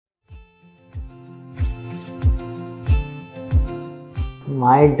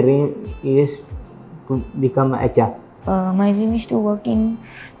My dream is to become HR. My dream is to work in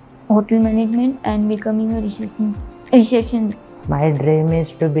hotel management and becoming a reception. My dream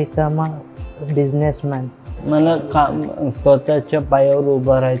is to become a businessman. मला स्वतःच्या पायावर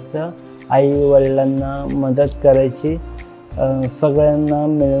उभं राहायचं, आई वडिलांना मदत करायची, सगळ्यांना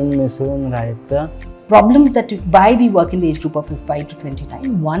मिळून मिसळून राहायचं. Problems that why we work in the age group of 5 to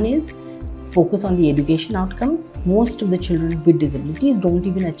 29. One is focus on the education outcomes. Most of the children with disabilities don't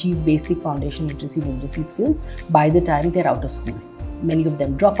even achieve basic foundation literacy skills by the time they're out of school. Many of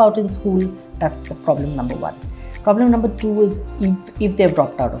them drop out in school. That's the problem number one. Problem number two is if they've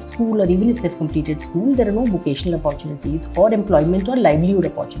dropped out of school or even if they've completed school, there are no vocational opportunities or employment or livelihood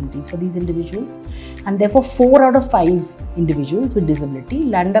opportunities for these individuals. And therefore 4 out of 5 individuals with disability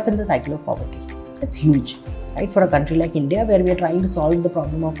land up in the cycle of poverty. That's huge, right? For a country like India, where we are trying to solve the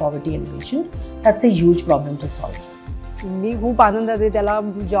problem of poverty elevation, that's a huge problem to solve. मी खूप आनंदात आहे, त्याला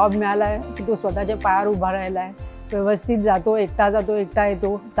job मिळाला आहे की तो स्वतःच्या पायावर उभा राहिला आहे, व्यवस्थित जातो, एकटा येतो,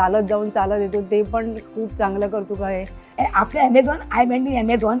 चालत जाऊन चालत येतो, ते पण खूप चांगलं करतो काय. After MS1, I went in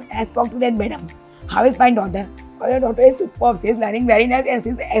MS1 and spoke to that madam. How is my daughter? Your daughter is superb. She is learning very nice and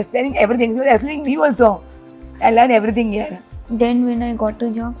she is explaining everything. She was explaining me also. I learned everything here. Then when I got a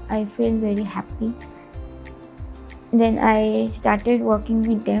job, I felt very happy. Then I started working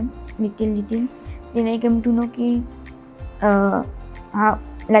with them little. Then I came to know how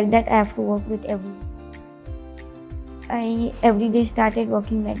like that I have to work with everyone. I every day started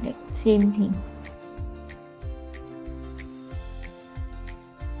working like that, same thing.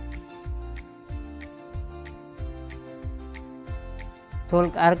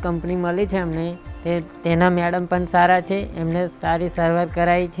 સોલકાર company મળી છે અમને, તેના madam પણ સારા છે, એમને સારી સારવાર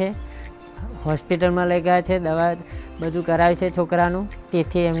કરાવી છે, હોસ્પિટલમાં લઈ ગયા છે, દવા બધું કરાવી છે છોકરાનું,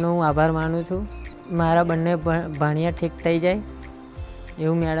 તેથી એમનો હું આભાર માનું છું. મારા બંને ભાણિયા ઠીક થઈ જાય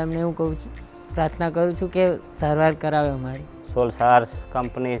એવું મેડમને હું કહું છું, પ્રાર્થના કરું છું કે સારવાર કરાવે અમારી. સોલસાર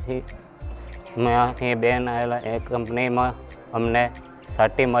કંપનીથી મેં અહીં બેન આવેલા, એ કંપનીમાં અમને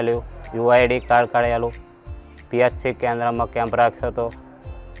સર્ટી મળ્યું, યુઆઈડી કાર્ડ કાઢેલું, પીએચસી કેન્દ્રમાં કેમ્પ રાખ્યો હતો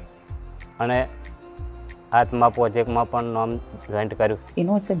અને આત્મા પ્રોજેક્ટમાં પણ નામ જોઈન્ટ કર્યું.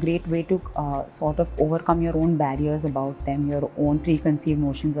 It's a great way to sort of overcome your own barriers about them, your own preconceived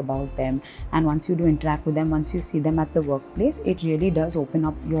notions about them, and once you do interact with them, once you see them at the workplace, it really does open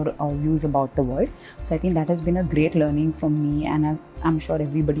up your views about the world. So I think that has been a great learning for me, and I'm sure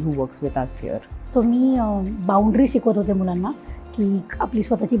everybody who works with us here. So me boundary शिकवत होते मुलांना की आपली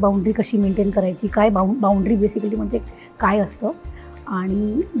स्वतःची boundary कशी maintain करायची, काय boundary basically म्हणजे काय असतं.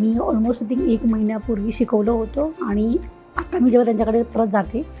 आणि मी ऑलमोस्ट आय थिंक 1 महिन्यापूर्वी शिकवलं होतं आणि आता मी जेव्हा त्यांच्याकडे परत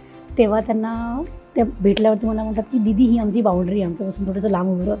जाते तेव्हा त्यांना त्या भेटल्यावरती मला म्हणतात की दीदी ही आमची बाउंड्री आहे, आमच्यापासून थोडंसं लांब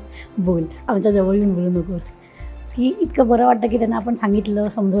उभं बोल, आमच्या जवळ येऊन बोलू नकोस. की इतकं बरं वाटतं की त्यांना आपण सांगितलं,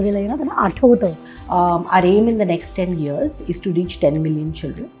 समजवलेलं आहे ना, त्यांना आठवतं. Our aim in the next 10 years is to reach 10 million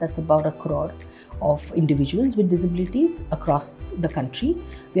children. That's about 1 crore of individuals with disabilities across the country.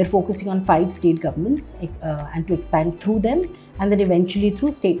 We are focusing on 5 state governments and to expand through them and then eventually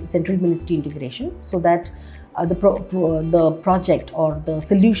through central ministry integration, so that the project or the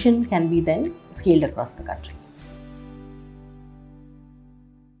solution can be then scaled across the country.